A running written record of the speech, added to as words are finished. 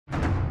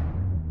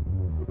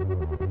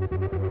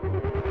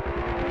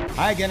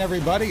Hi again,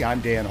 everybody.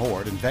 I'm Dan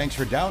Horde, and thanks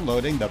for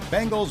downloading the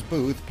Bengals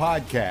Booth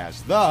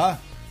podcast. The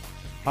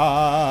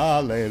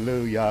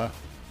Hallelujah,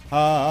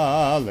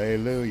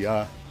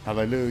 Hallelujah,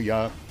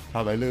 Hallelujah,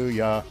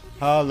 Hallelujah,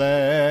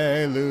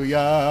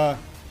 Hallelujah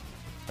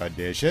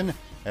edition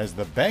as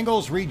the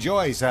Bengals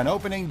rejoice on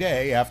opening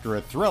day after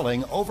a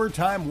thrilling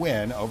overtime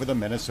win over the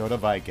Minnesota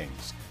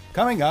Vikings.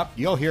 Coming up,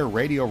 you'll hear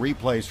radio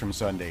replays from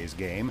Sunday's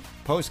game,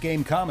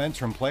 post-game comments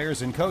from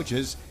players and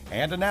coaches,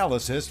 and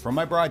analysis from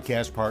my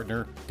broadcast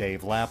partner,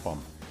 Dave Lapham.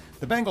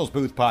 The Bengals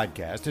Booth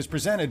podcast is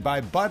presented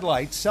by Bud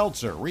Light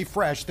Seltzer.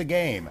 Refresh the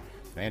game.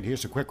 And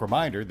here's a quick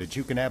reminder that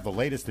you can have the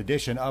latest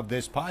edition of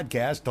this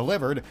podcast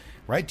delivered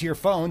right to your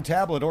phone,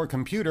 tablet, or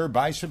computer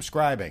by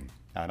subscribing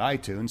on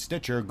iTunes,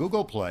 Stitcher,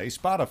 Google Play,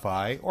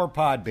 Spotify, or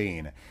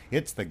Podbean.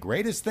 It's the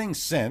greatest thing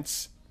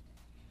since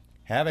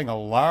having a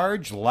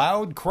large,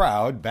 loud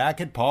crowd back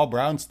at Paul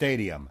Brown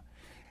Stadium.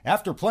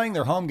 After playing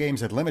their home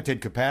games at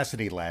limited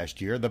capacity last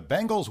year, the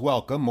Bengals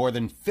welcomed more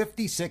than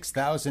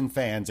 56,000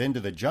 fans into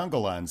the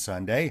jungle on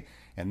Sunday,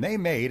 and they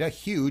made a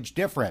huge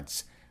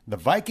difference. The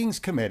Vikings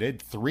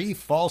committed 3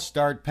 false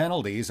start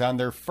penalties on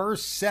their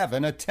first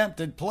 7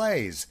 attempted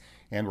plays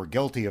and were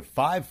guilty of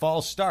 5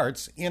 false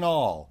starts in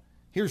all.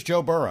 Here's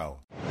Joe Burrow.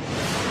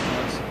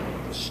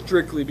 That's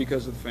strictly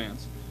because of the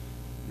fans.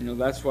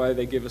 That's why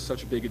they give us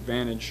such a big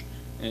advantage.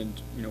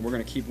 And, we're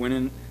going to keep winning,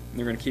 and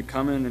they're going to keep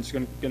coming, and it's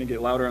going to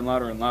get louder and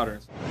louder and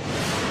louder.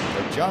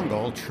 The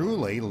jungle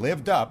truly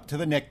lived up to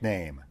the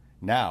nickname.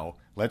 Now,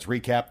 let's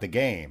recap the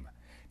game.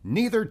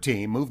 Neither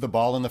team moved the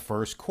ball in the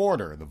first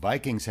quarter. The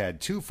Vikings had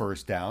 2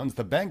 first downs.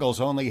 The Bengals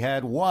only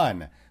had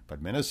 1.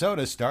 But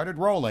Minnesota started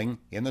rolling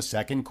in the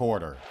second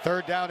quarter.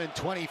 3rd down and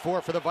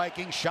 24 for the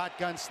Vikings.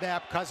 Shotgun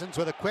snap. Cousins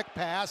with a quick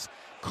pass.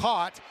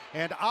 Caught,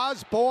 and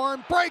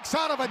Osborne breaks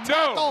out of a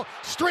tackle,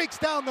 streaks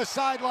down the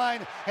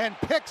sideline, and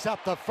picks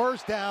up the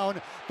first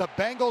down. The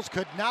Bengals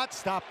could not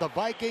stop the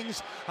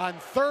Vikings on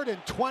 3rd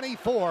and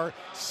 24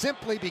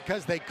 simply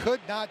because they could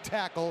not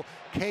tackle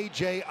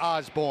KJ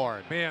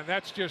Osborne. Man,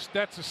 that's a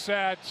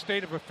sad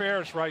state of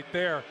affairs right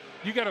there.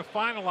 You got to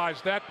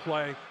finalize that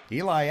play.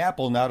 Eli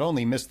Apple not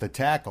only missed the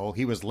tackle,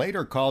 he was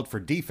later called for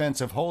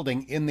defensive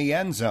holding in the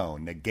end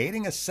zone,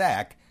 negating a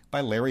sack by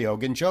Larry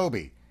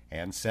Ogunjobi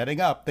and setting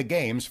up the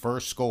game's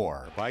first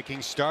score.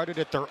 Vikings started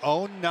at their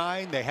own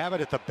 9. They have it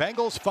at the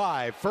Bengals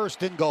 5.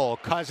 1st and goal.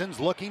 Cousins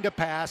looking to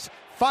pass.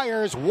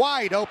 Fires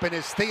wide open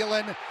is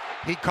Thielen.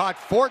 He caught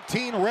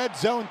 14 red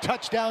zone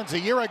touchdowns a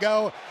year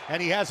ago,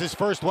 and he has his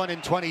first one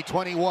in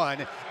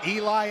 2021.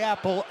 Eli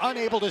Apple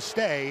unable to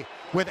stay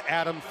with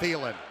Adam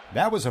Thielen.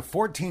 That was a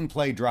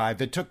 14-play drive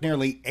that took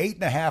nearly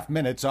 8.5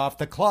 minutes off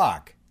the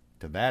clock.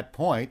 To that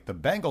point, the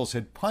Bengals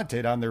had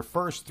punted on their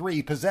first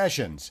 3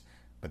 possessions.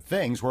 But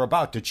things were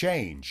about to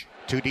change.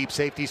 2 deep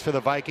safeties for the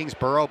Vikings.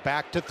 Burrow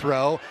back to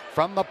throw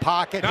from the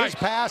pocket. Nice. His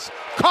pass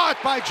caught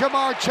by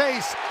Ja'Marr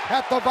Chase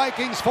at the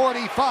Vikings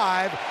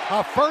 45.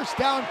 A first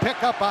down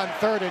pickup on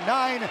 3rd and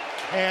 9.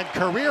 And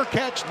career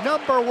catch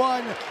number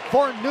 1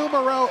 for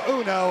numero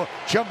uno,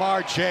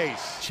 Ja'Marr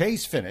Chase.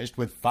 Chase finished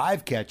with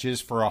 5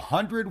 catches for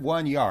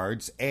 101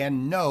 yards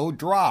and no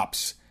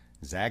drops.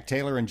 Zach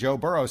Taylor and Joe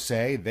Burrow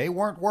say they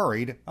weren't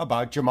worried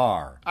about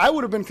Ja'Marr. I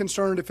would have been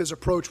concerned if his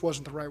approach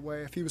wasn't the right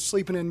way. If he was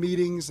sleeping in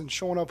meetings and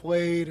showing up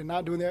late and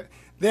not doing that,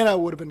 then I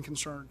would have been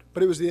concerned.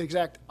 But it was the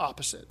exact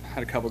opposite. I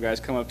had a couple guys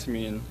come up to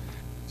me and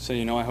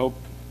say, I hope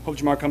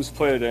Ja'Marr comes to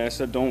play today. I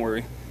said, don't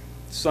worry.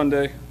 It's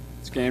Sunday.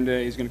 It's game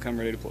day. He's going to come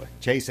ready to play.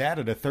 Chase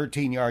added a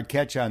 13-yard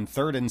catch on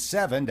 3rd and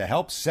 7 to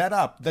help set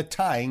up the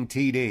tying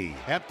TD.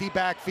 Empty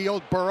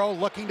backfield. Burrow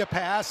looking to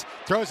pass.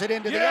 Throws it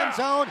into the end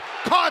zone.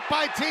 Caught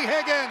by T.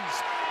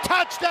 Higgins.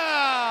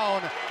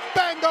 Touchdown!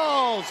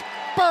 Bengals!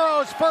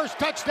 Burrow's first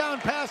touchdown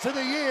pass of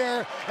the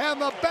year,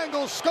 and the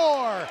Bengals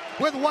score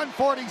with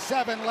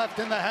 1:47 left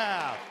in the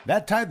half.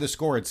 That tied the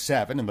score at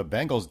 7, and the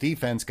Bengals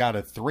defense got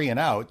a 3 and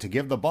out to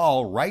give the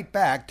ball right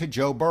back to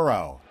Joe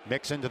Burrow.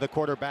 Mixon to the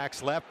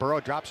quarterback's left. Burrow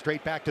drops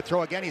straight back to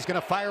throw again. He's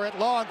going to fire it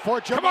long for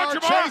Ja'Marr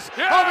Chase.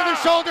 Over the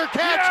shoulder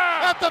catch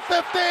at the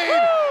 15.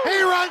 Woo!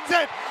 He runs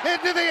it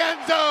into the end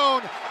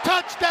zone.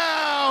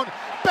 Touchdown,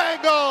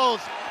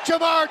 Bengals.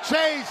 Ja'Marr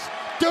Chase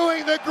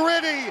doing the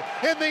gritty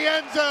in the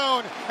end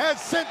zone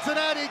as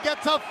Cincinnati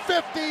gets a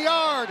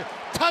 50-yard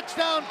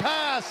touchdown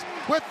pass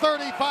with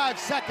 35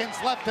 seconds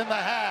left in the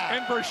half.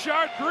 And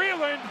Bashaud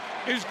Breeland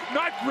is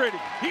not gritty.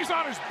 He's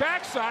on his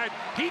backside.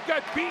 He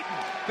got beaten.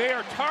 They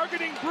are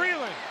targeting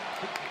Breeland.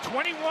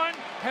 21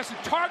 has a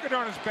target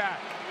on his back.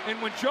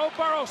 And when Joe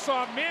Burrow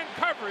saw man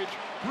coverage,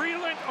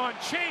 Breeland on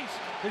Chase,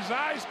 his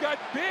eyes got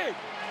big.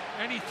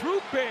 And he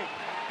threw big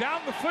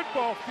down the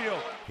football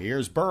field.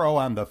 Here's Burrow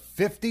on the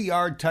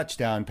 50-yard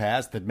touchdown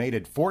pass that made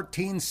it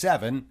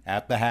 14-7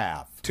 at the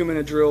half.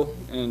 2-minute drill,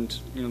 and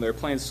they were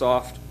playing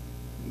soft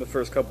the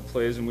first couple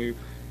plays, and we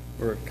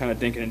were kind of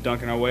dinking and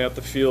dunking our way up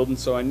the field. And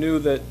so I knew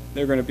that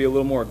they were going to be a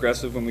little more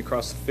aggressive when we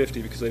crossed the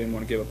 50 because they didn't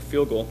want to give up a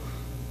field goal.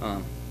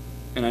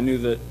 And I knew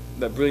that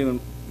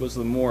Breeland was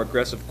the more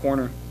aggressive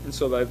corner, and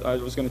so I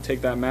was going to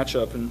take that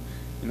matchup and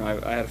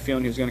I had a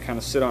feeling he was going to kind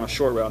of sit on a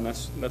short route, and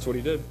that's what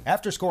he did.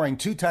 After scoring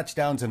 2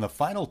 touchdowns in the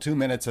final 2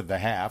 minutes of the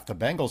half, the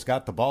Bengals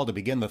got the ball to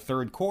begin the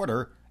third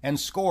quarter and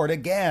scored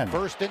again.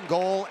 First and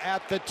goal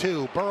at the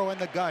 2. Burrow in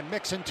the gun.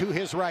 Mixon to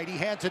his right. He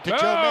hands it to No.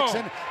 Joe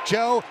Mixon.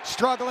 Joe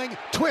struggling,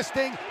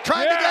 twisting,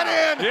 trying to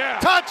get in. Yeah.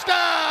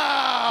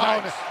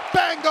 Touchdown! Nice.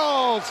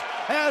 Bengals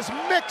as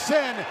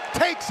Mixon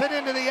takes it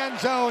into the end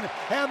zone,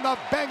 and the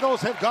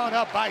Bengals have gone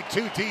up by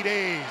 2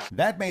 TDs.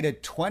 That made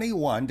it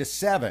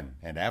 21-7,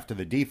 and after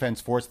the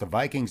defense forced the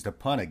Vikings to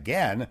punt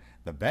again,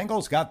 the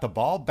Bengals got the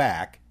ball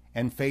back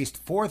and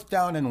faced 4th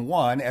down and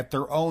 1 at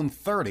their own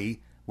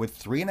 30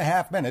 with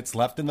 3.5 minutes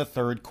left in the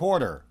third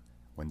quarter.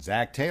 When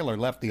Zach Taylor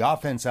left the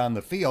offense on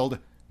the field,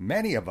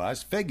 many of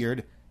us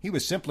figured he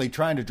was simply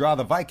trying to draw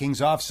the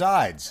Vikings off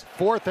sides.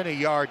 4th and a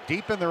yard,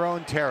 deep in their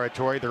own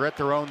territory. They're at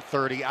their own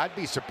 30. I'd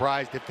be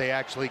surprised if they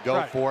actually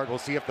go for it. We'll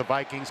see if the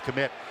Vikings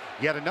commit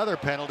yet another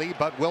penalty,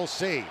 but we'll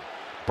see.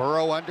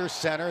 Burrow under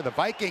center. The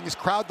Vikings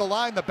crowd the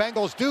line. The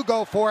Bengals do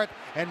go for it,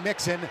 and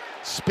Mixon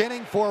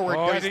spinning forward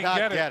does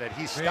not get it.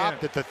 He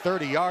stopped at the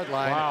 30-yard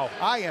line. Wow.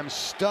 I am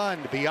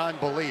stunned beyond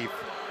belief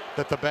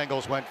that the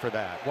Bengals went for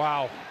that.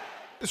 Wow.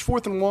 It's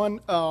 4th and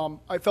 1.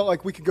 I felt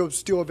like we could go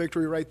steal a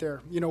victory right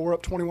there. We're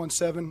up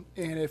 21-7,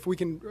 and if we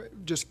can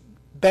just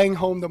bang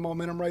home the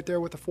momentum right there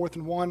with the 4th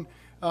and 1,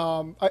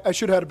 I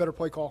should have had a better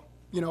play call.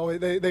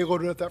 They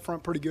loaded up that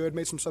front pretty good,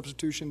 made some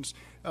substitutions.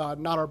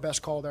 Not our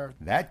best call there.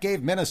 That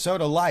gave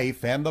Minnesota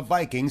life, and the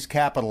Vikings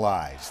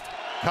capitalized.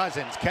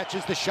 Cousins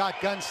catches the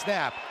shotgun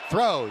snap,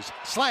 throws,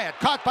 slant,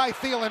 caught by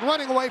Thielen,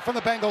 running away from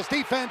the Bengals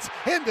defense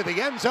into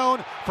the end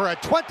zone for a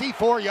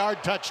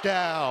 24-yard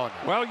touchdown.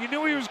 Well, you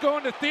knew he was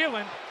going to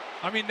Thielen.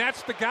 I mean,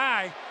 that's the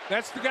guy.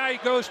 That's the guy he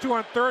goes to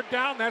on 3rd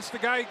down. That's the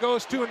guy he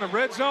goes to in the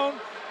red zone.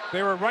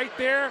 They were right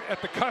there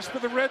at the cusp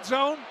of the red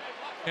zone.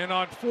 And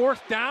on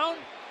 4th down,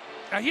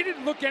 he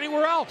didn't look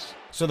anywhere else.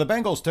 So the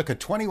Bengals took a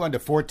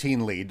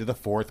 21-14 lead to the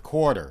fourth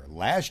quarter.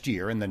 Last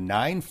year, in the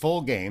 9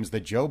 full games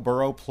that Joe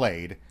Burrow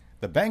played,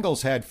 the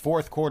Bengals had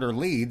fourth quarter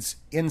leads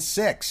in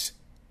 6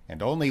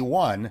 and only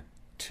won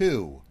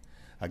 2.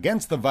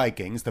 Against the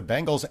Vikings, the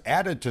Bengals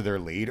added to their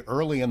lead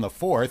early in the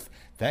fourth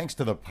thanks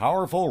to the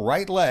powerful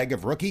right leg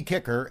of rookie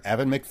kicker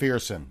Evan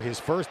McPherson. His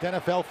first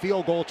NFL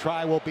field goal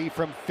try will be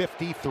from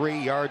 53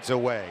 yards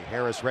away.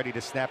 Harris ready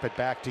to snap it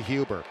back to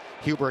Huber.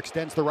 Huber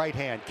extends the right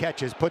hand,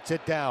 catches, puts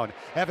it down.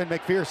 Evan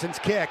McPherson's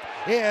kick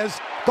is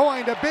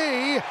going to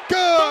be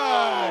good!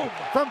 Boom!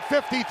 From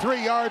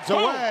 53 yards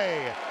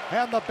away.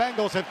 And the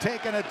Bengals have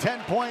taken a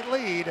 10-point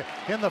lead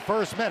in the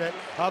first minute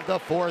of the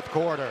fourth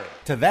quarter.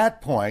 To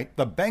that point,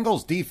 the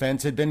Bengals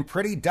defense had been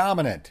pretty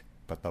dominant,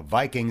 but the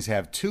Vikings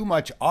have too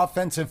much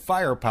offensive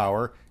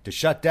firepower to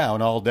shut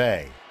down all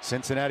day.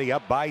 Cincinnati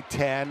up by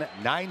 10,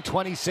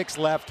 9:26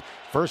 left.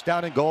 First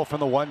down and goal from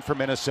the 1 for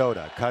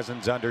Minnesota.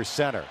 Cousins under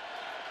center.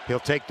 He'll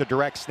take the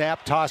direct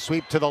snap, toss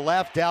sweep to the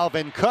left.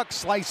 Dalvin Cook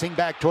slicing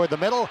back toward the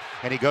middle,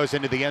 and he goes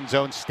into the end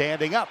zone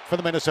standing up for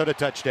the Minnesota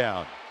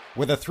touchdown.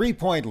 With a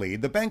 3-point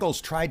lead, the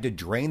Bengals tried to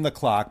drain the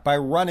clock by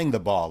running the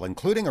ball,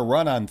 including a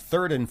run on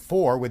 3rd and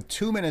 4 with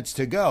 2 minutes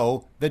to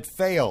go that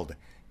failed,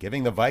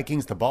 giving the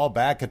Vikings the ball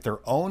back at their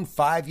own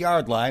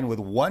 5-yard line with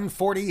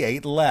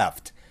 1:48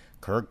 left.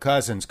 Kirk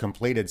Cousins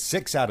completed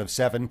 6 out of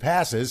 7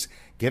 passes,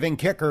 giving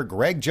kicker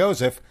Greg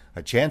Joseph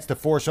a chance to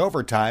force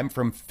overtime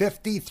from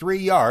 53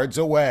 yards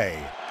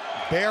away.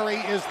 Barry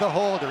is the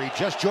holder. He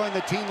just joined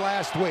the team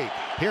last week.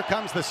 Here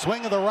comes the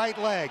swing of the right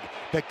leg.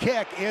 The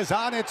kick is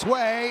on its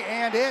way,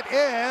 and it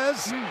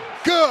is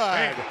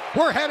good.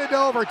 We're headed to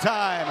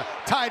overtime,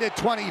 tied at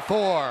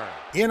 24.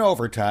 In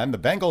overtime, the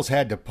Bengals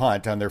had to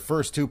punt on their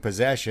first 2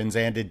 possessions,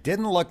 and it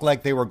didn't look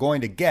like they were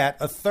going to get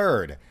a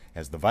third,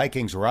 as the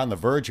Vikings were on the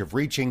verge of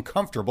reaching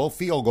comfortable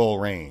field goal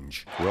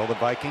range. Will the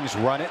Vikings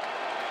run it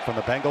from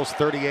the Bengals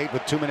 38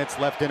 with 2 minutes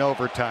left in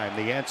overtime?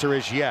 The answer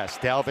is yes.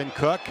 Dalvin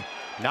Cook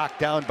knocked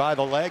down by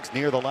the legs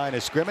near the line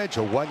of scrimmage,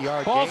 a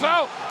 1-yard gain. Ball's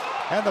out.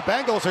 And the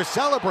Bengals are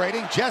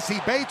celebrating.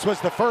 Jesse Bates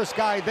was the first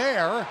guy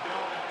there.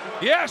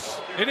 Yes,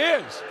 it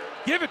is.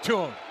 Give it to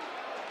him.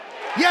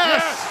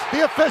 Yes!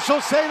 The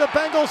officials say the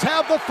Bengals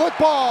have the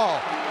football.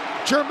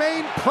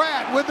 Jermaine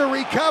Pratt with the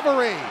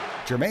recovery.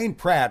 Jermaine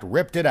Pratt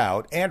ripped it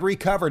out and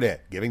recovered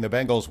it, giving the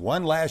Bengals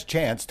one last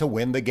chance to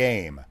win the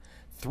game.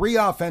 3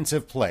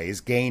 offensive plays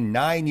gained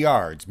 9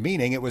 yards,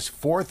 meaning it was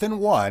 4th and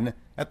 1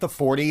 at the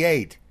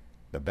 48.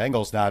 The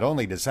Bengals not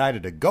only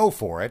decided to go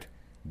for it,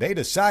 they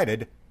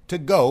decided to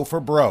go for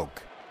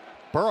broke.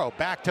 Burrow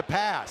back to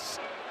pass.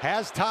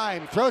 Has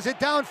time, throws it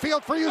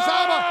downfield for Uzama.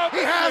 Oh,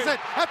 he has it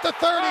at the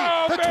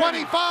 30, the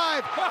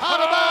 25, out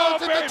of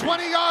bounds at the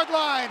 20-yard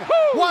line.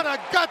 Woo. What a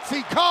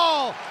gutsy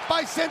call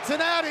by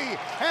Cincinnati,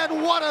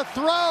 and what a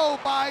throw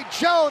by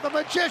Joe the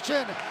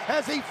Magician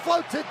as he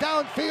floats it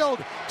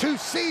downfield to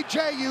C.J.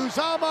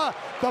 Uzama.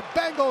 The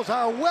Bengals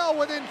are well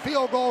within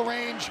field goal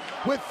range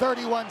with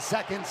 31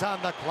 seconds on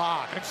the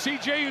clock. And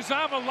C.J.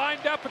 Uzama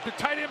lined up at the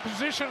tight end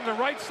position on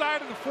the right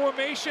side of the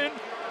formation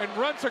and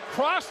runs a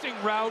crossing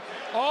route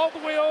all the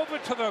way over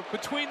to the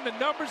between the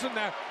numbers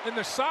and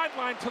the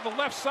sideline to the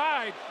left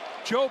side.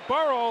 Joe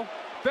Burrow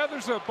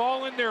feathers the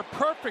ball in there.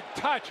 Perfect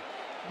touch.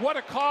 What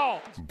a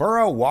call.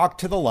 Burrow walked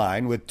to the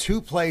line with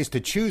 2 plays to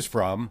choose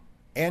from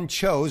and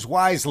chose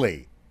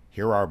wisely.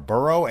 Here are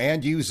Burrow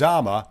and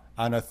Uzomah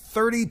on a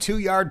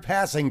 32-yard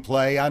passing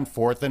play on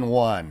 4th and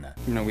 1.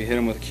 We hit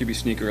him with a QB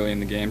sneak early in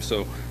the game,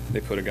 so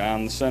they put a guy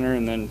on the center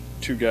and then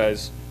 2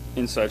 guys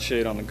inside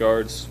shade on the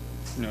guards.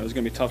 It was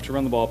going to be tough to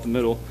run the ball up the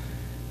middle.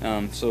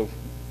 So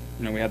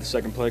we had the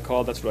second play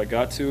called. That's what I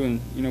got to,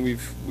 and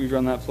we've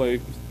run that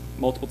play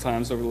multiple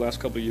times over the last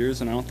couple of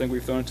years, and I don't think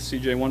we've thrown it to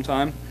CJ one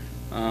time.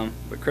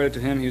 But credit to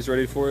him, he was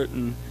ready for it,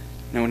 and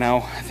now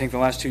I think the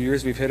last 2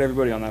 years we've hit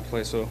everybody on that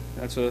play, so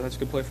that's a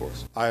good play for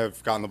us. I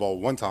have gotten the ball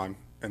one time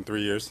in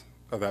 3 years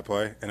of that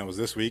play, and it was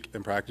this week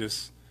in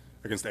practice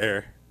against the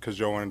air because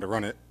Joe wanted to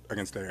run it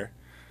against the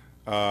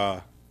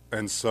air.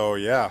 And so,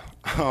 yeah,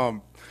 it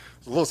was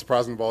a little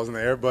surprising the ball was in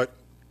the air, but,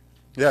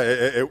 yeah,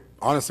 it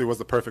honestly was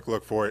the perfect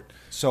look for it.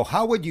 So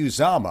how would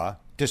Uzomah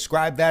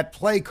describe that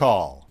play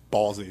call?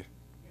 Ballsy.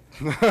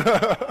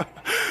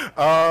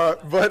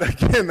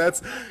 But, again,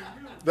 that's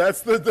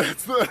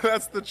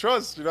the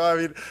trust, I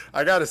mean,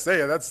 I got to say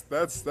it.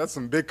 That's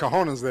some big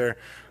cojones there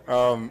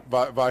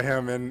by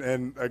him.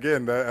 And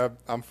again,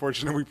 I'm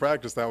fortunate we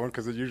practiced that one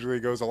because it usually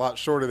goes a lot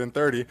shorter than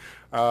 30,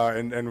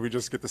 and we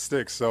just get the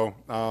sticks. So,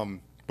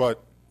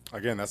 but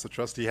again, that's the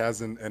trust he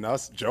has in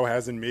us. Joe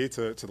has in me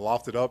to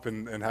loft it up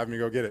and have me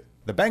go get it.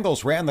 The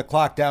Bengals ran the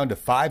clock down to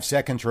 5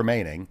 seconds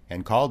remaining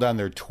and called on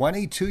their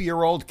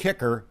 22-year-old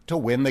kicker to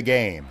win the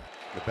game.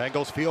 The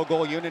Bengals field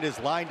goal unit is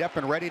lined up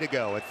and ready to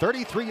go. A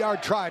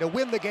 33-yard try to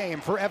win the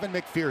game for Evan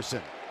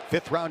McPherson.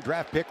 5th-round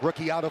draft pick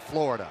rookie out of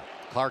Florida.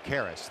 Clark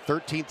Harris,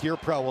 13th-year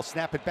pro, will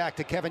snap it back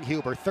to Kevin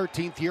Huber,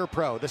 13th-year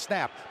pro. The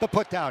snap, the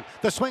put down,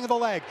 the swing of the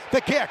leg,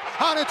 the kick,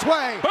 on its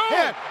way. Boom,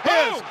 It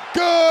boom. is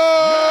good!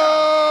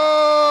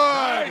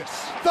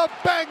 Nice. The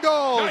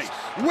Bengals Nice.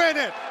 win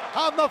it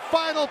on the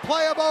final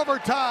play of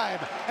overtime.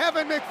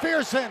 Evan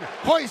McPherson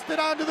hoisted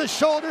onto the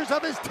shoulders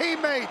of his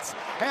teammates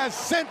as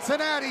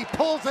Cincinnati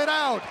pulls it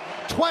out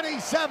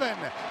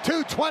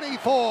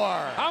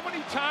 27-24. How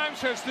many times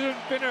has there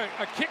been a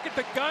kick at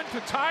the gun to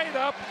tie it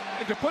up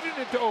and to put it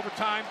into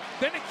overtime,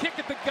 then a kick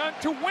at the gun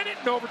to win it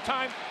in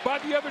overtime by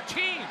the other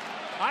team?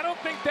 I don't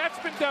think that's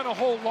been done a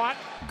whole lot.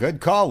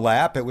 Good call,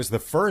 Lap. It was the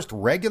first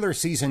regular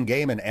season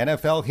game in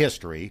NFL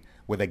history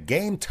with a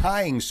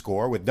game-tying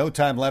score with no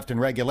time left in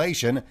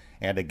regulation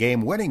and a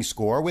game-winning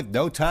score with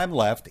no time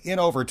left in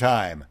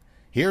overtime.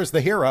 Here's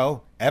the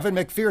hero, Evan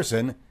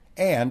McPherson,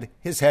 and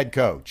his head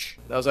coach.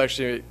 That was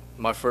actually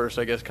my first,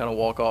 kind of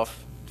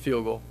walk-off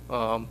field goal.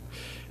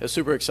 It's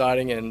super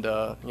exciting, and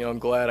I'm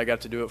glad I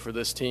got to do it for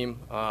this team.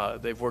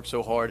 They've worked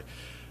so hard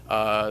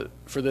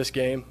for this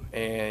game,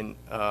 and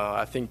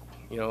I think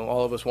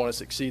all of us want to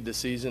succeed this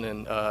season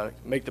and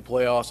make the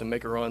playoffs and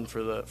make a run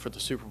for the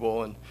Super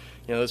Bowl, and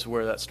this is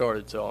where that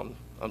started. So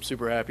I'm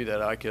super happy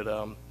that I could,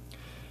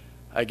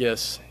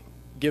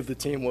 give the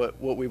team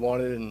what we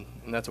wanted, and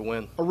that's a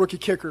win. A rookie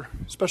kicker,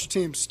 special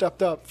teams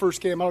stepped up.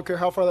 First game, I don't care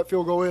how far that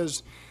field goal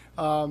is.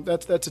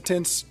 That's a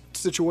tense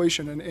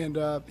situation,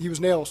 and he was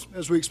nails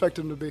as we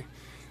expected him to be.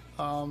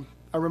 I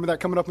remember that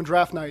coming up in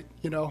draft night.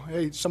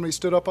 Hey, somebody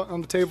stood up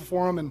on the table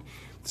for him and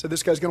said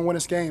this guy's going to win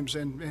us games,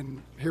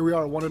 and here we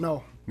are,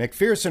 1-0.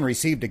 McPherson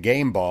received a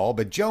game ball,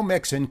 but Joe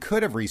Mixon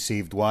could have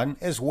received one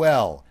as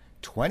well.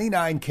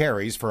 29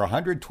 carries for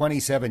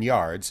 127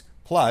 yards,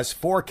 plus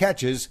 4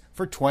 catches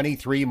for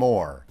 23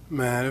 more.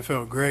 Man, it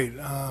felt great.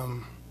 I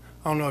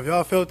don't know if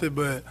y'all felt it,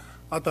 but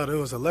I thought it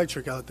was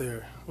electric out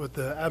there with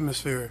the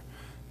atmosphere.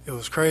 It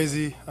was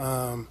crazy.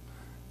 I'm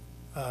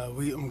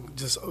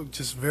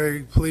just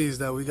very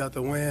pleased that we got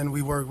the win.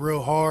 We worked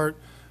real hard.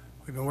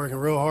 We've been working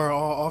real hard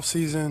all off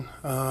season.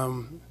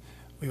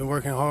 We've been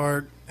working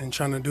hard and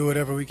trying to do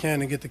whatever we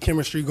can to get the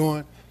chemistry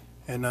going,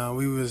 and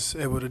we was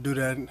able to do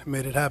that and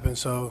made it happen.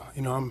 So,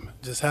 I'm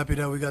just happy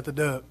that we got the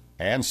dub.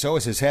 And so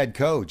is his head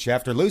coach.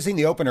 After losing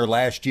the opener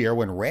last year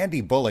when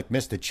Randy Bullock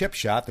missed a chip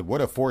shot that would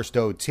have forced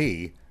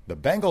OT, the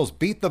Bengals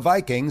beat the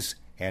Vikings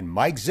and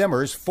Mike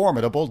Zimmer's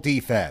formidable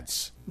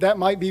defense. That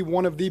might be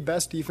one of the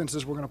best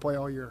defenses we're going to play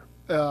all year.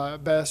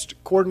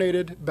 Best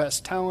coordinated,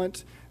 best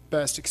talent,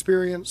 best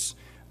experience.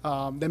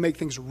 They make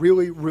things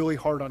really, really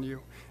hard on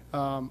you.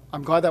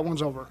 I'm glad that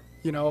one's over,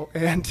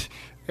 and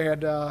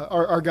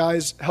our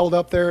guys held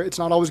up there. It's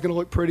not always going to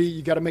look pretty.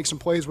 You got to make some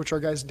plays, which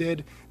our guys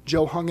did.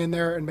 Joe hung in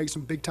there and made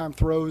some big-time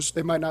throws.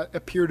 They might not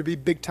appear to be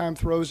big-time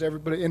throws to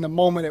everybody. In the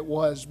moment it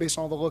was, based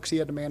on all the looks he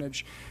had to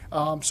manage.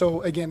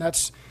 So, again,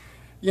 that's,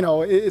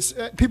 it's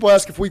people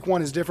ask if week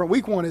one is different.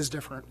 Week one is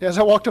different. As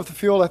I walked off the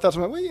field, I thought,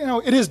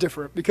 it is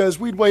different because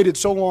we'd waited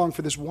so long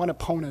for this one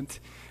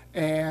opponent.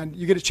 And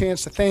you get a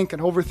chance to think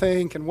and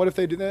overthink, and what if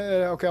they do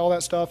that? Okay, all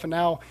that stuff. And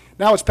now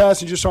it's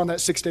past. You just on that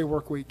 6-day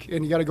work week,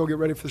 and you got to go get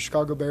ready for the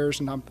Chicago Bears.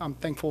 And I'm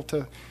thankful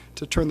to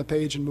turn the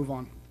page and move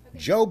on.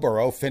 Joe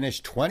Burrow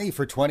finished 20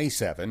 for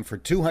 27 for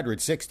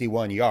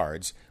 261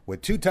 yards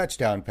with 2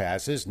 touchdown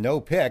passes, no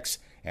picks,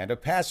 and a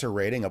passer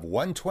rating of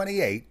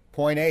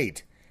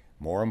 128.8.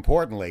 More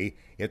importantly,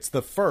 it's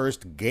the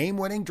first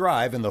game-winning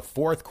drive in the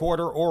fourth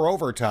quarter or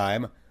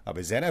overtime of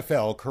his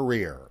NFL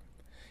career.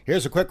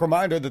 Here's a quick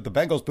reminder that the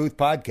Bengals Booth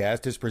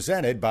podcast is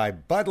presented by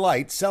Bud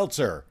Light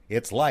Seltzer.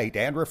 It's light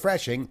and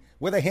refreshing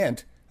with a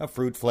hint of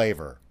fruit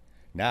flavor.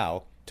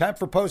 Now, time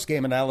for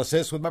post-game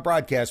analysis with my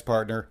broadcast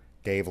partner,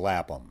 Dave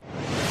Lapham.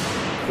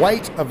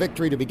 Quite a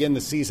victory to begin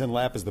the season,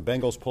 Lap, as the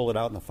Bengals pull it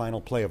out in the final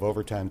play of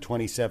overtime,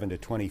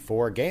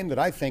 27-24. A game that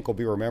I think will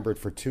be remembered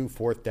for 2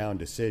 fourth-down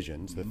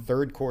decisions. The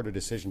third quarter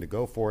decision to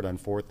go for it on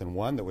 4th and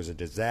 1, that was a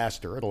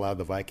disaster. It allowed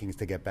the Vikings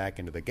to get back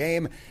into the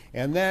game.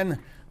 And then,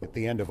 at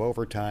the end of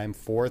overtime,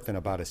 4th and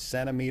about a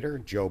centimeter,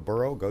 Joe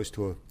Burrow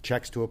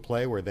checks to a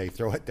play where they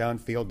throw it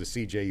downfield to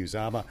C.J.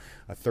 Uzomah,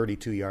 a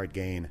 32-yard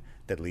gain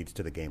that leads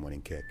to the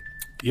game-winning kick.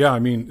 Yeah, I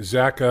mean,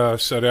 Zach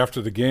said after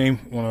the game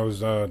when I was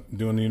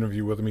doing the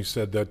interview with him, he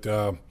said that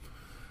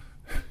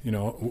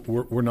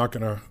we're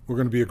going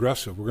to be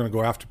aggressive. We're going to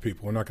go after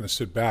people. We're not going to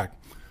sit back.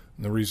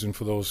 And the reason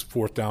for those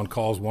 4th down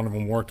calls, one of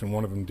them worked and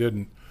one of them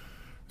didn't.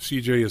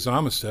 C.J.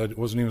 Uzomah said it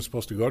wasn't even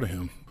supposed to go to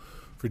him.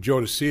 For Joe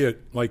to see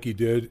it like he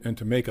did and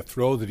to make a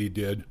throw that he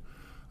did,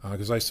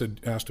 because I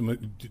asked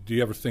him, do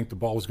you ever think the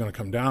ball was going to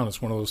come down?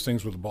 It's one of those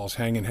things where the ball's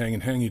hanging.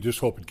 You just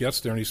hope it gets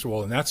there. And he said,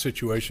 well, in that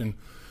situation,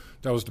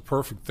 that was the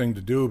perfect thing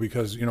to do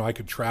because, I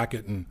could track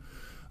it and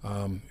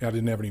I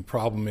didn't have any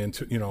problem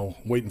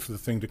waiting for the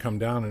thing to come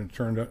down, and it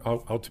turned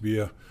out to be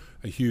a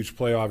huge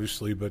play,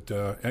 obviously. But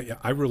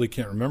I really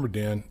can't remember,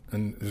 Dan,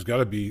 and there's got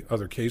to be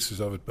other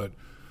cases of it, but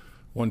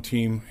one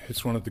team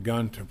hits one at the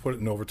gun to put it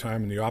in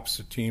overtime and the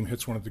opposite team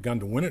hits one at the gun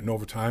to win it in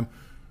overtime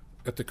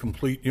at the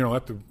complete,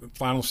 at the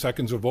final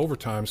seconds of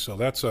overtime. So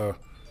that's a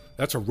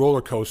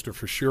roller coaster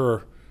for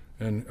sure,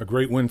 and a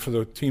great win for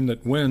the team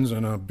that wins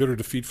and a bitter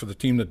defeat for the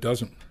team that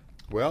doesn't.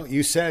 Well,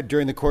 you said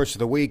during the course of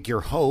the week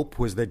your hope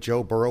was that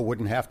Joe Burrow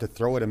wouldn't have to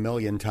throw it a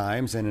million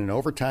times. And in an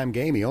overtime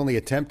game, he only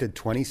attempted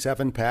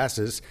 27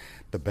 passes.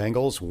 The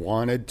Bengals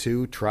wanted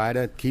to try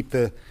to keep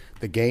the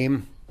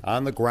game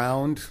on the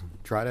ground,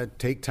 try to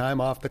take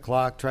time off the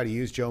clock, try to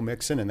use Joe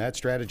Mixon, and that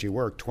strategy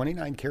worked.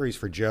 29 carries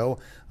for Joe,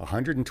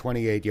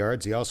 128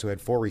 yards. He also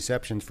had 4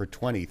 receptions for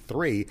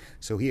 23,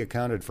 so he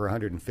accounted for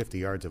 150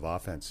 yards of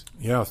offense.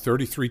 Yeah,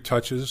 33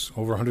 touches,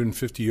 over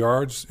 150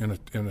 yards, and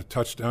a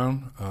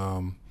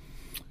touchdown.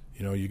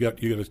 You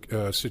got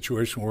a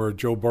situation where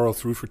Joe Burrow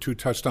threw for 2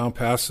 touchdown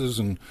passes,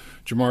 and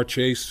Jamar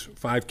Chase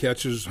 5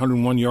 catches,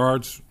 101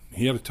 yards.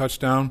 He had a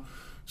touchdown.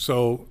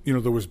 So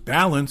there was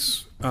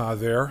balance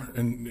there,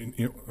 and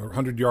a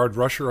 100-yard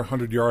rusher, a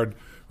 100-yard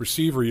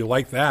receiver. You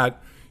like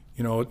that.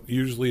 It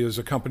usually is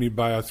accompanied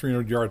by a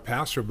 300-yard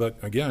passer. But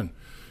again,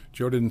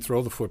 Joe didn't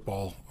throw the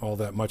football all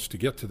that much to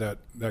get to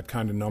that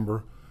kind of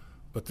number.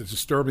 But the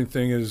disturbing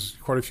thing is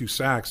quite a few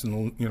sacks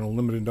and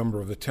limited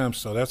number of attempts.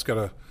 So that's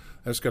got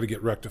to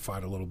get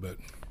rectified a little bit.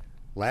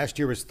 Last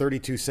year was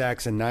 32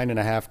 sacks in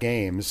 9.5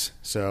 games,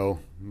 so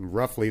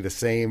roughly the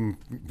same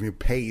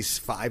pace,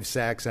 5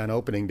 sacks on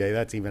opening day.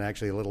 That's even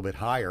actually a little bit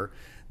higher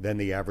than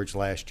the average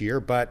last year.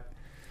 But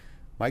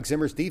Mike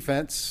Zimmer's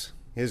defense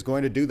is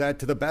going to do that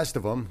to the best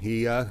of them.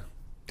 He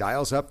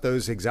dials up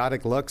those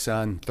exotic looks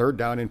on 3rd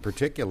down in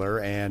particular,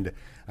 and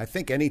I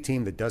think any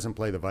team that doesn't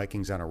play the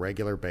Vikings on a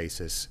regular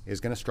basis is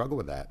going to struggle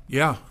with that.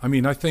 Yeah, I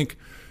mean, I think,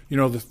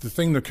 the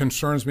thing that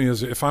concerns me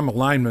is if I'm a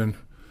lineman,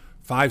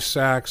 5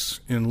 sacks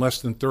in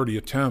less than 30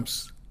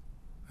 attempts,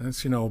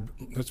 that's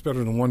better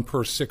than 1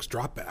 per 6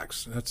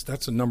 dropbacks.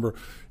 That's a number.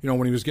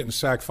 When he was getting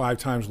sacked 5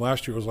 times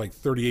last year, it was like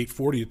 38,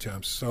 40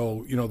 attempts.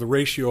 So, the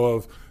ratio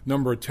of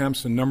number of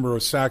attempts and number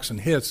of sacks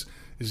and hits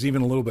is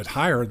even a little bit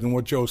higher than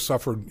what Joe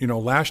suffered,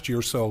 last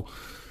year. So,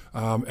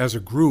 as a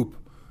group,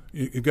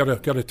 you've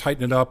got to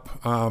tighten it up,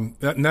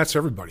 and that's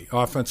everybody: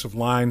 offensive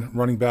line,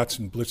 running backs,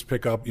 and blitz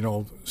pickup.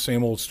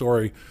 Same old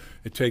story.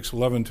 It takes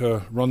 11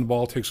 to run the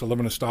ball, it takes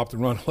 11 to stop the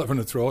run, 11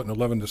 to throw it, and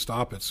 11 to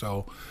stop it.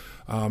 So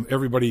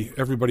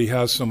everybody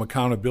has some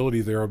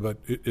accountability there, but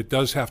it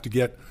does have to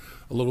get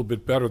a little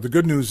bit better. The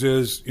good news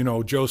is,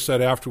 Joe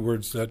said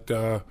afterwards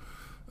that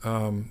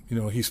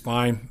he's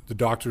fine. The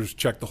doctors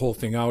checked the whole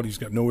thing out. He's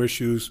got no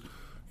issues.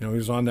 He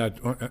was on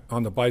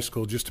the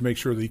bicycle just to make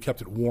sure that he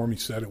kept it warm. He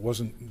said it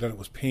wasn't that it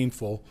was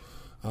painful,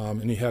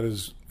 and he had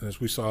as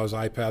we saw, his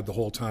iPad the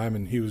whole time,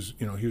 and he was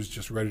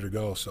just ready to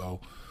go. So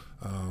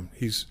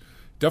he's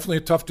definitely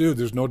a tough dude.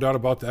 There's no doubt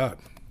about that.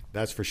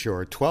 That's for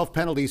sure. 12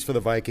 penalties for the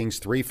Vikings,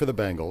 3 for the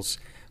Bengals.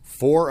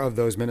 4 of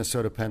those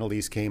Minnesota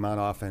penalties came on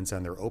offense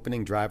on their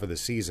opening drive of the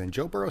season.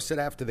 Joe Burrow said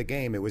after the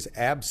game it was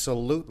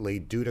absolutely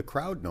due to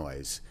crowd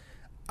noise.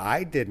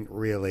 I didn't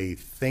really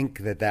think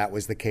that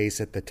was the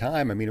case at the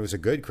time. I mean, it was a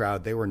good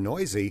crowd. They were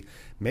noisy.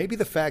 Maybe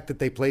the fact that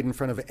they played in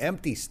front of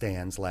empty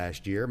stands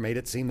last year made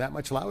it seem that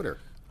much louder.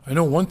 I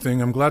know one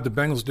thing. I'm glad the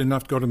Bengals didn't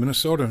have to go to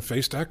Minnesota and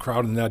face that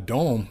crowd in that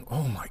dome.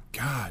 Oh, my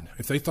God.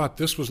 If they thought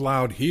this was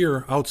loud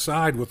here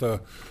outside with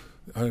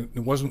it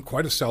wasn't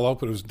quite a sellout,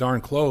 but it was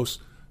darn close.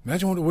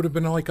 Imagine what it would have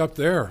been like up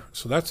there.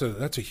 So that's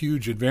a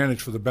huge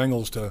advantage for the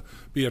Bengals to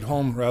be at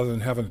home rather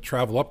than having to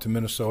travel up to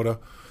Minnesota.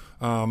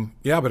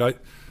 But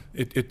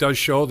it does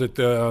show that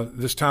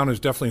this town is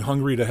definitely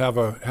hungry to have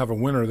a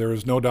winner. There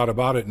is no doubt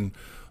about it. And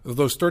of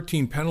those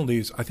 13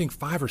 penalties, I think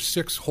 5 or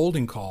 6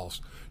 holding calls.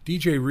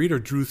 DJ Reader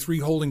drew 3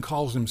 holding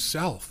calls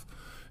himself.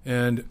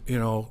 And,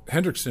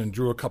 Hendrickson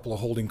drew a couple of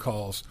holding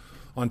calls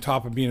on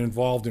top of being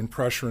involved in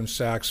pressure and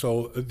sacks.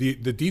 So the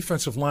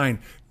defensive line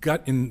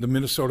got in the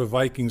Minnesota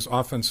Vikings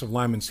offensive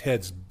linemen's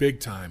heads big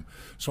time.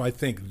 So I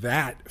think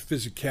that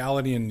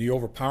physicality and the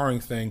overpowering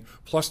thing,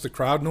 plus the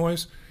crowd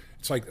noise,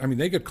 it's like,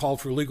 they get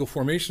called for illegal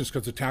formations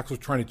because the tackle's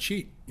trying to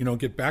cheat,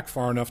 get back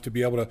far enough to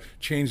be able to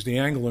change the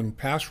angle and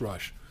pass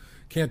rush.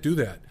 Can't do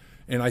that.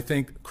 And I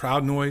think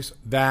crowd noise,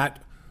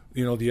 that,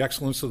 the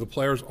excellence of the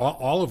players,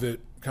 all of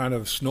it kind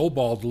of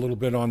snowballed a little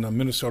bit on the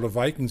Minnesota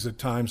Vikings at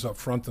times up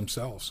front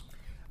themselves.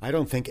 I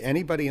don't think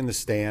anybody in the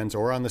stands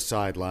or on the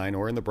sideline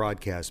or in the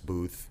broadcast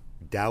booth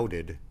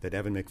doubted that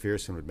Evan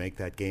McPherson would make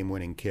that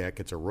game-winning kick.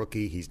 It's a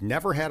rookie. He's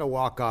never had a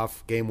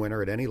walk-off game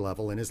winner at any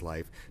level in his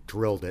life.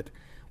 Drilled it.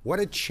 What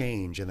a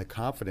change in the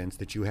confidence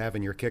that you have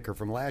in your kicker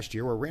from last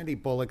year, where Randy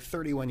Bullock,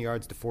 31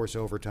 yards to force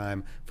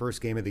overtime,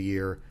 first game of the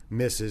year,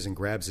 misses and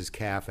grabs his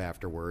calf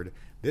afterward.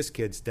 This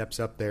kid steps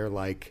up there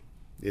like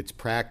it's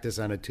practice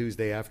on a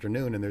Tuesday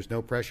afternoon and there's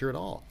no pressure at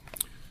all.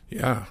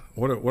 Yeah,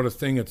 what a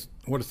thing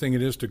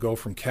it is to go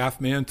from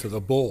calf man to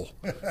the bull.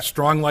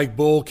 Strong like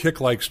bull,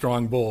 kick like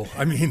strong bull.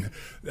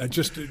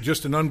 Just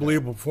an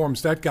unbelievable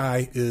performance. That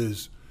guy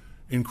is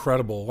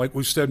incredible. Like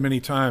we've said many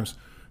times,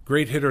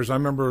 great hitters. I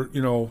remember,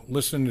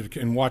 listening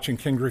to and watching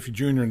Ken Griffey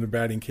Jr. in the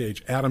batting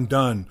cage, Adam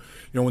Dunn.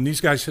 When these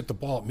guys hit the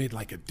ball, it made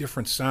like a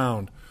different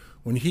sound.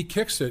 When he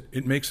kicks it,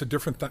 it makes a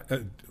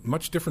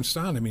much different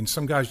sound.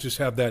 Some guys just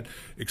have that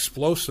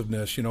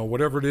explosiveness,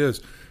 whatever it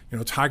is.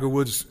 Tiger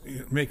Woods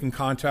making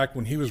contact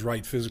when he was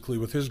right physically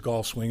with his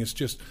golf swing. It's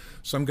just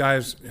some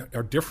guys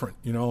are different,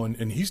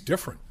 and he's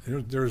different.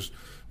 There's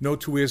no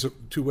two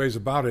ways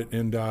about it.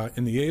 And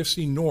in the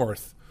AFC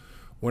North,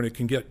 when it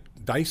can get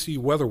dicey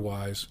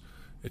weather-wise,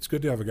 it's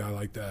good to have a guy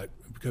like that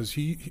because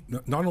he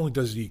not only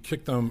does he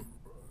kick them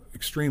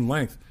extreme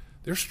length,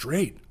 they're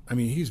straight.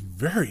 He's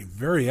very,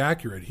 very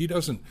accurate. He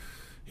doesn't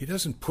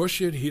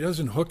push it. He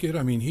doesn't hook it.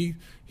 He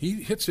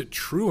hits it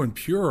true and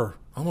pure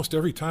almost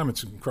every time.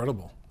 It's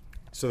incredible.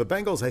 So the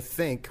Bengals, I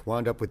think,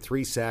 wound up with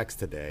 3 sacks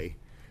today,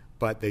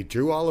 but they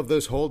drew all of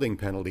those holding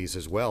penalties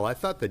as well. I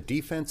thought the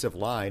defensive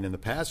line and the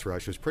pass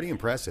rush was pretty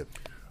impressive.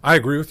 I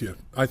agree with you.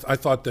 I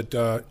thought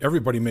that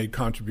everybody made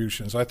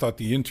contributions. I thought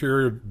the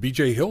interior,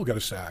 B.J. Hill got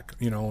a sack,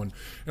 and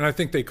I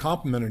think they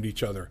complemented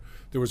each other.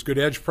 There was good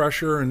edge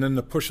pressure, and then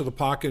the push of the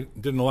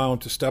pocket didn't allow him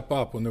to step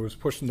up. When there was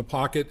push in the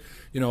pocket,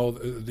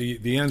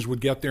 the ends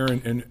would get there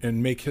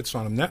and make hits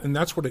on him. And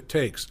that's what it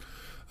takes.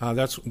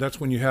 That's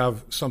when you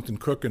have something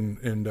cooking.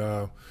 And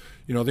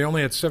they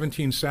only had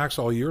 17 sacks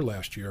all year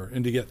last year,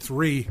 and to get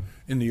 3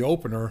 in the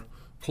opener,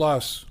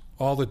 plus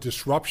all the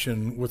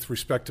disruption with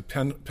respect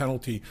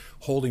to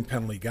holding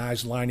penalty,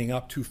 guys lining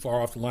up too far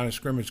off the line of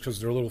scrimmage because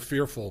they're a little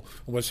fearful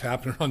of what's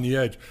happening on the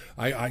edge.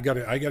 I got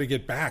to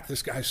get back.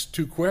 This guy's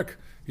too quick.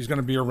 He's going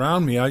to be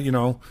around me,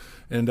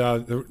 and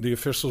the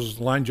officials,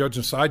 line judge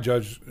and side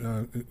judge,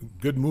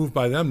 good move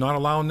by them, not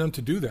allowing them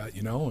to do that,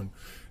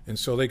 and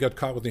so they got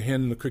caught with their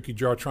hand in the cookie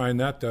jar trying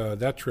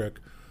that trick.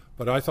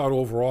 But I thought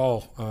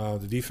overall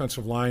the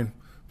defensive line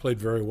played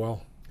very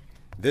well.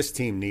 This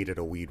team needed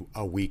a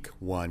week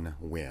 1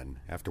 win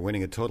after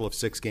winning a total of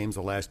 6 games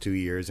the last 2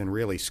 years and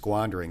really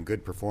squandering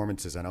good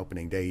performances on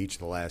opening day each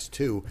of the last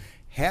 2.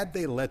 Had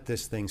they let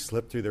this thing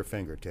slip through their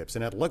fingertips,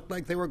 and it looked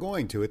like they were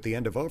going to at the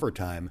end of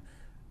overtime,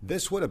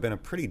 this would have been a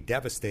pretty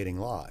devastating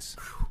loss.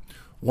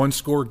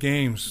 1-score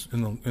games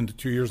in the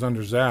 2 years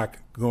under Zach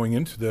going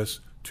into this,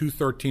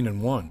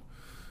 2-13-1.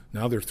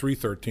 Now they're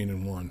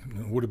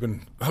 3-13-1. It would have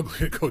been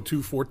ugly to go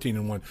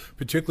 2-14-1,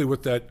 particularly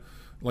with that,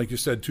 like you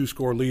said,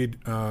 2-score lead.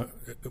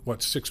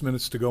 6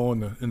 minutes to go in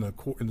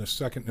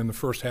the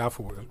first half?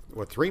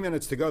 3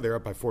 minutes to go. They're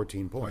up by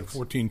 14 points.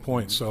 14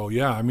 points. So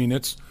yeah,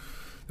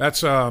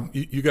 that's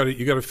you got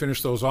to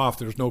finish those off.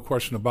 There's no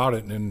question about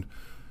it. And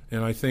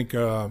I think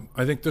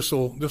this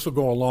will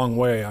go a long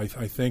way. I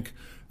think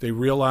they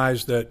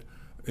realize that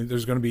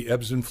there's going to be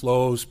ebbs and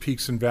flows,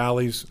 peaks and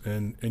valleys,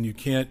 and you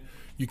can't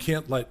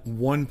let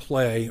one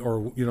play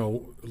or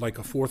like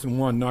a 4th and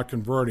 1 not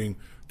converting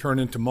turn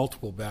into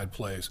multiple bad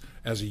plays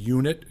as a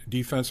unit,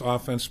 defense,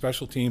 offense,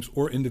 special teams,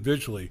 or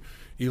individually.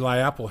 Eli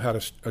Apple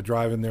had a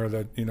drive in there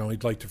that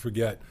he'd like to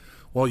forget.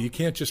 Well, you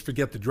can't just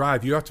forget the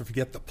drive; you have to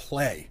forget the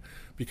play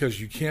because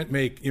you can't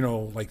make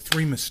like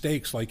 3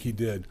 mistakes like he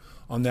did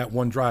on that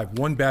one drive.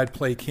 One bad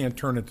play can't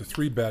turn into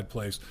 3 bad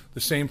plays.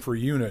 The same for a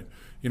unit.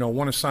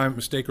 One assignment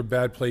mistake or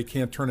bad play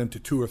can't turn into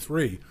 2 or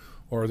 3,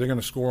 or they're going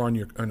to score on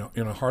you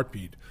in a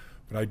heartbeat.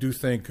 But I do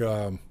think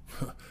one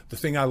of the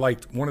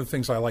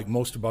things I liked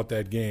most about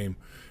that game,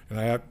 and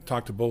I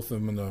talked to both of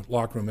them in the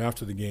locker room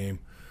after the game,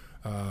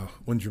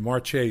 when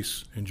Jamar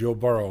Chase and Joe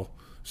Burrow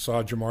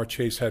saw Jamar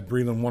Chase had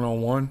Breeland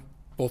one-on-one,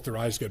 both their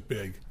eyes got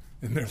big.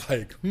 And they're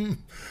like,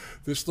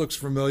 this looks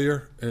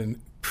familiar. And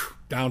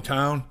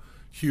downtown,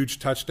 huge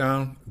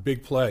touchdown,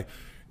 big play.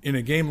 In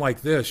a game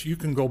like this, you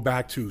can go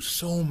back to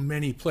so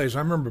many plays. I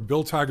remember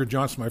Bill Tiger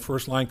Johnson, my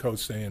first line coach,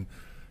 saying,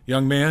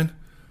 young man,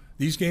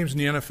 these games in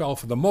the NFL,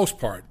 for the most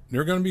part,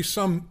 there are going to be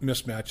some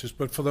mismatches,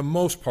 but for the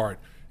most part,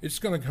 It's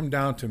going to come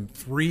down to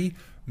 3,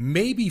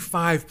 maybe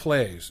 5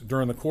 plays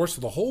during the course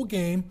of the whole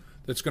game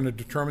that's going to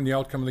determine the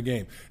outcome of the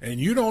game. And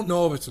you don't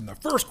know if it's in the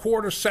first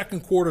quarter,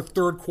 second quarter,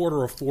 third quarter,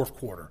 or fourth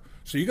quarter.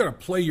 So you got to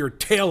play your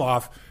tail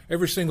off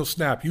every single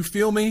snap. You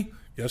feel me?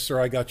 Yes,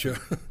 sir, I got you.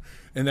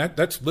 And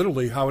that's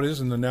literally how it is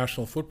in the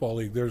National Football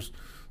League. There's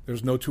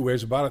no two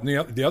ways about it.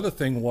 And the other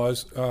thing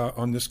was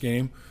on this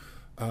game,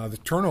 the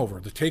turnover,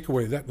 the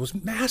takeaway, that was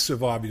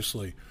massive,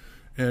 obviously.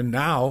 And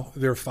now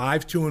they're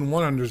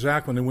 5-2-1 under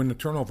Zach when they win the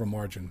turnover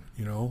margin.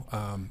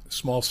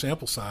 Small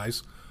sample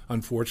size,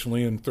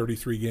 unfortunately, in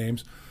 33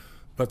 games.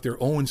 But they're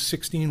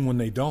 0-16 when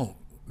they don't.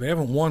 They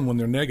haven't won when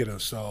they're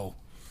negative, so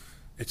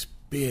it's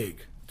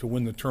big to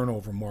win the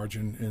turnover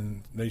margin,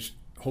 and they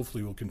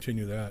hopefully will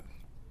continue that.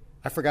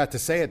 I forgot to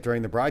say it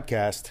during the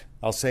broadcast.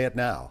 I'll say it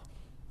now.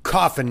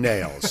 Coffin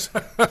nails.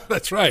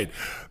 That's right.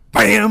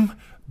 Bam,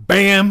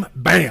 bam,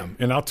 bam.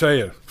 And I'll tell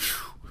you,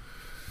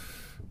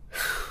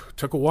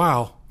 took a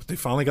while, but they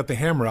finally got the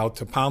hammer out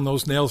to pound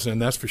those nails in,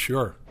 that's for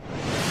sure.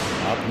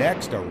 Up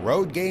next, a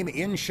road game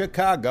in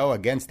Chicago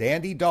against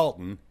Andy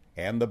Dalton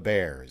and the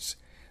Bears.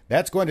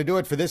 That's going to do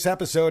it for this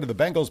episode of the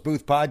Bengals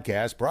Booth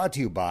Podcast, brought to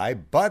you by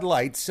Bud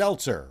Light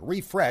Seltzer.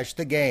 Refresh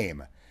the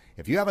game.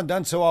 If you haven't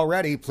done so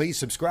already, please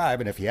subscribe,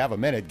 and if you have a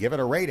minute, give it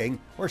a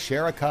rating or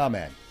share a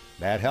comment.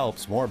 That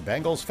helps more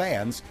Bengals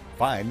fans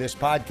find this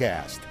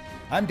podcast.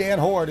 I'm Dan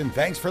Hoard, and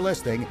thanks for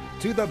listening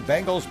to the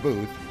Bengals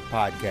Booth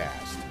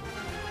Podcast.